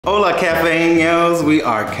Hola cafeños, we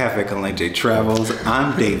are Cafe con Leche Travels.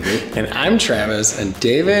 I'm David. And I'm Travis, and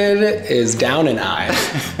David is down an eye.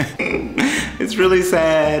 It's really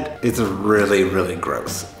sad. It's really, really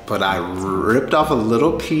gross. But I ripped off a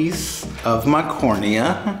little piece of my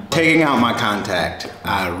cornea. Taking out my contact,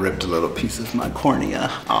 I ripped a little piece of my cornea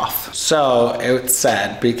off. So it's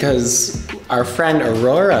sad because our friend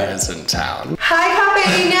Aurora is in town. Hi,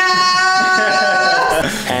 Cafeños!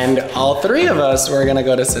 And all three of us were gonna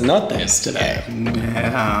go to Cenotes today.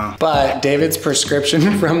 Yeah. But David's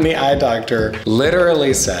prescription from the eye doctor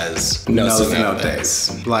literally says no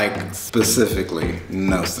cenotes. Like specifically,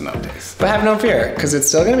 no cenotes. But have no fear, because it's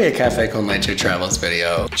still gonna be a Cafe con Leche Travels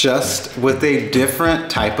video. Just with a different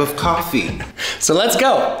type of coffee. So let's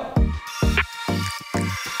go.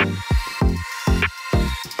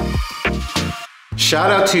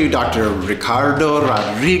 Shout out to Dr. Ricardo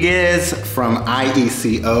Rodriguez from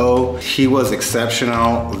IECO. He was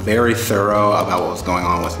exceptional, very thorough about what was going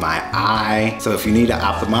on with my eye. So if you need an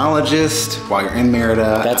ophthalmologist while you're in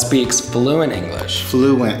Merida. That speaks fluent English.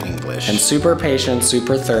 Fluent English. And super patient,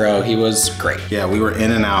 super thorough. He was great. Yeah, we were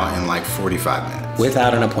in and out in like 45 minutes.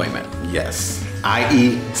 Without an appointment. Yes.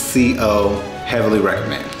 IECO, heavily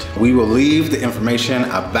recommend. We will leave the information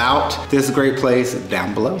about this great place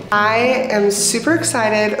down below. I am super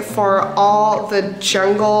excited for all the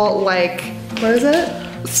jungle, like, what is it?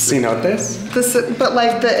 Cenotes? But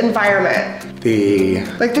like the environment.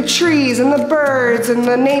 Like the trees and the birds and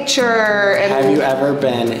the nature. And have you ever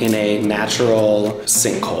been in a natural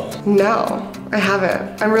sinkhole? No, I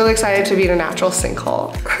haven't. I'm really excited to be in a natural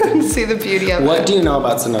sinkhole and see the beauty of it. What do you know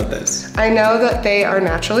about cenotes? I know that they are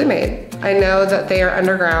naturally made. I know that they are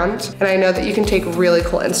underground, and I know that you can take really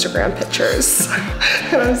cool Instagram pictures.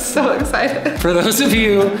 And I'm so excited. For those of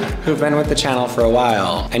you who've been with the channel for a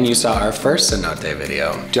while and you saw our first cenote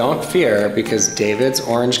video, don't fear because David's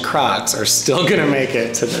orange Crocs are still gonna make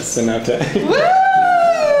it to the cenote.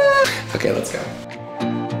 Woo! Okay, let's go.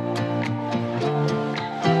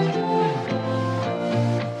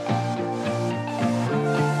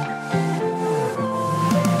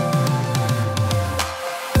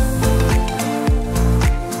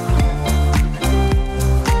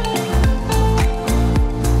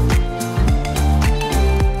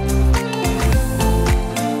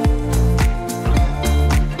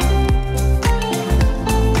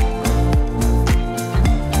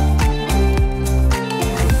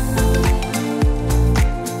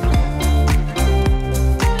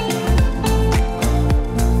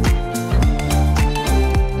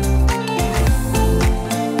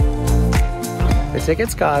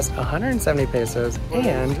 Tickets cost 170 pesos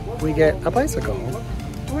and we get a bicycle.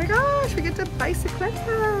 Oh my gosh, we get to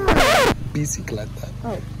bicicleta. Bicicleta.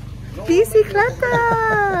 Oh.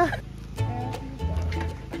 Bicicleta!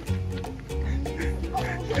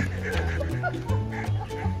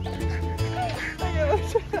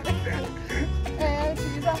 And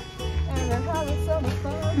she's up and we're having so much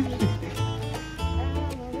fun.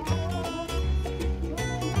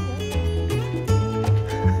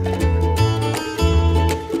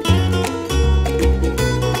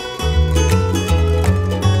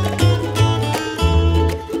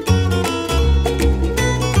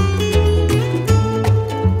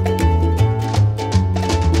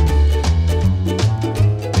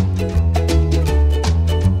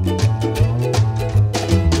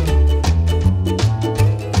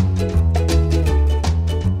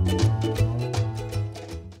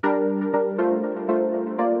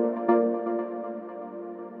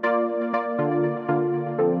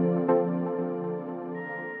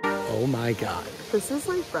 Oh my God. This is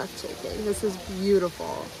like breathtaking. This is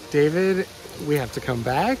beautiful. David, we have to come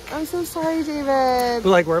back. I'm so sorry, David. But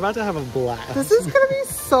like, we're about to have a blast. This is gonna be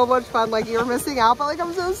so much fun. Like, you're missing out, but like,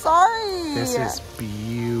 I'm so sorry. This is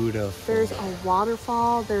beautiful. There's a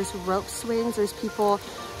waterfall, there's rope swings, there's people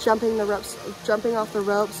jumping off the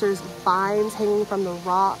ropes, there's vines hanging from the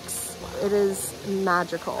rocks. It is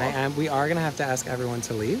magical. We are gonna have to ask everyone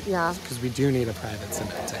to leave. Yeah. Because we do need a private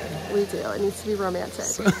cenote. We do. It needs to be romantic.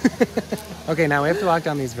 So okay, now we have to walk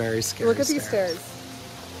down these very scary Look at these stairs.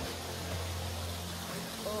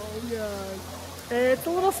 Oh yeah. It's a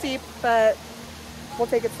little steep, but we'll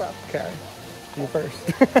take it slow. Okay, you first.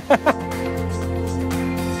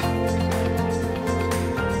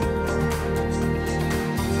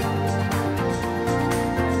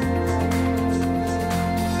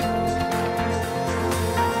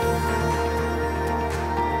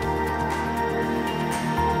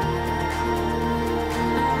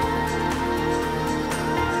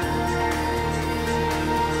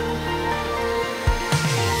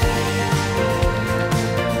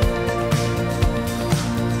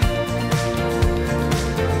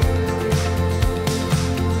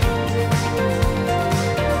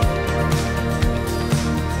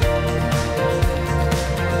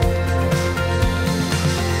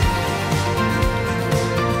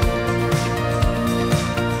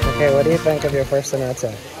 Okay, what do you think of your first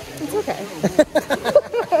cenote? It's okay.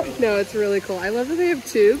 No, it's really cool. I love that they have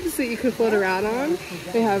tubes that you can float around on.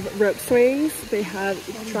 They have rope swings. They have,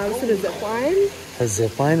 try to a zip line. The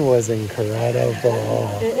zip line was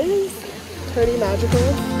incredible. It is pretty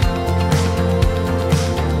magical.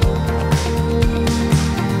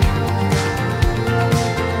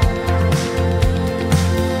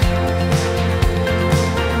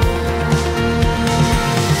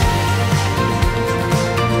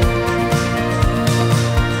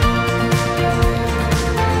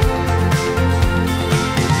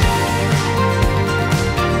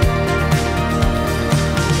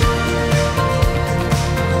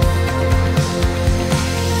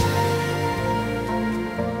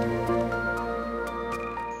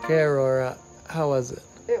 Okay, Aurora, how was it?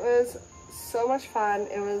 It was so much fun.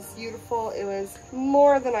 It was beautiful. It was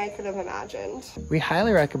more than I could have imagined. We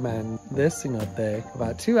highly recommend this cenote,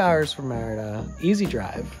 about 2 hours from Merida, easy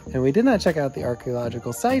drive. And we did not check out the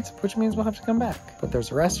archaeological sites, which means we'll have to come back. But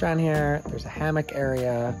there's a restaurant here, there's a hammock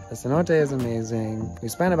area, the cenote is amazing. We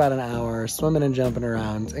spent about an hour swimming and jumping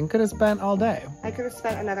around and could have spent all day. I could have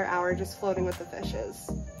spent another hour just floating with the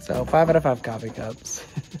fishes. So 5 out of 5 coffee cups.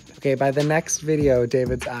 Okay, by the next video,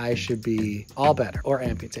 David's eye should be all better or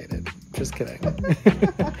amputated. Just kidding.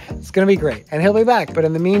 It's gonna be great. And he'll be back. But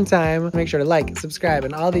in the meantime, make sure to like, subscribe,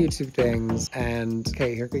 and all the YouTube things. And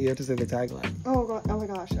okay, here you have to say the tagline. Oh my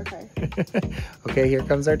gosh, okay. Okay, here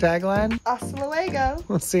comes our tagline. Hasta luego.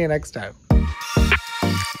 We'll see you next time.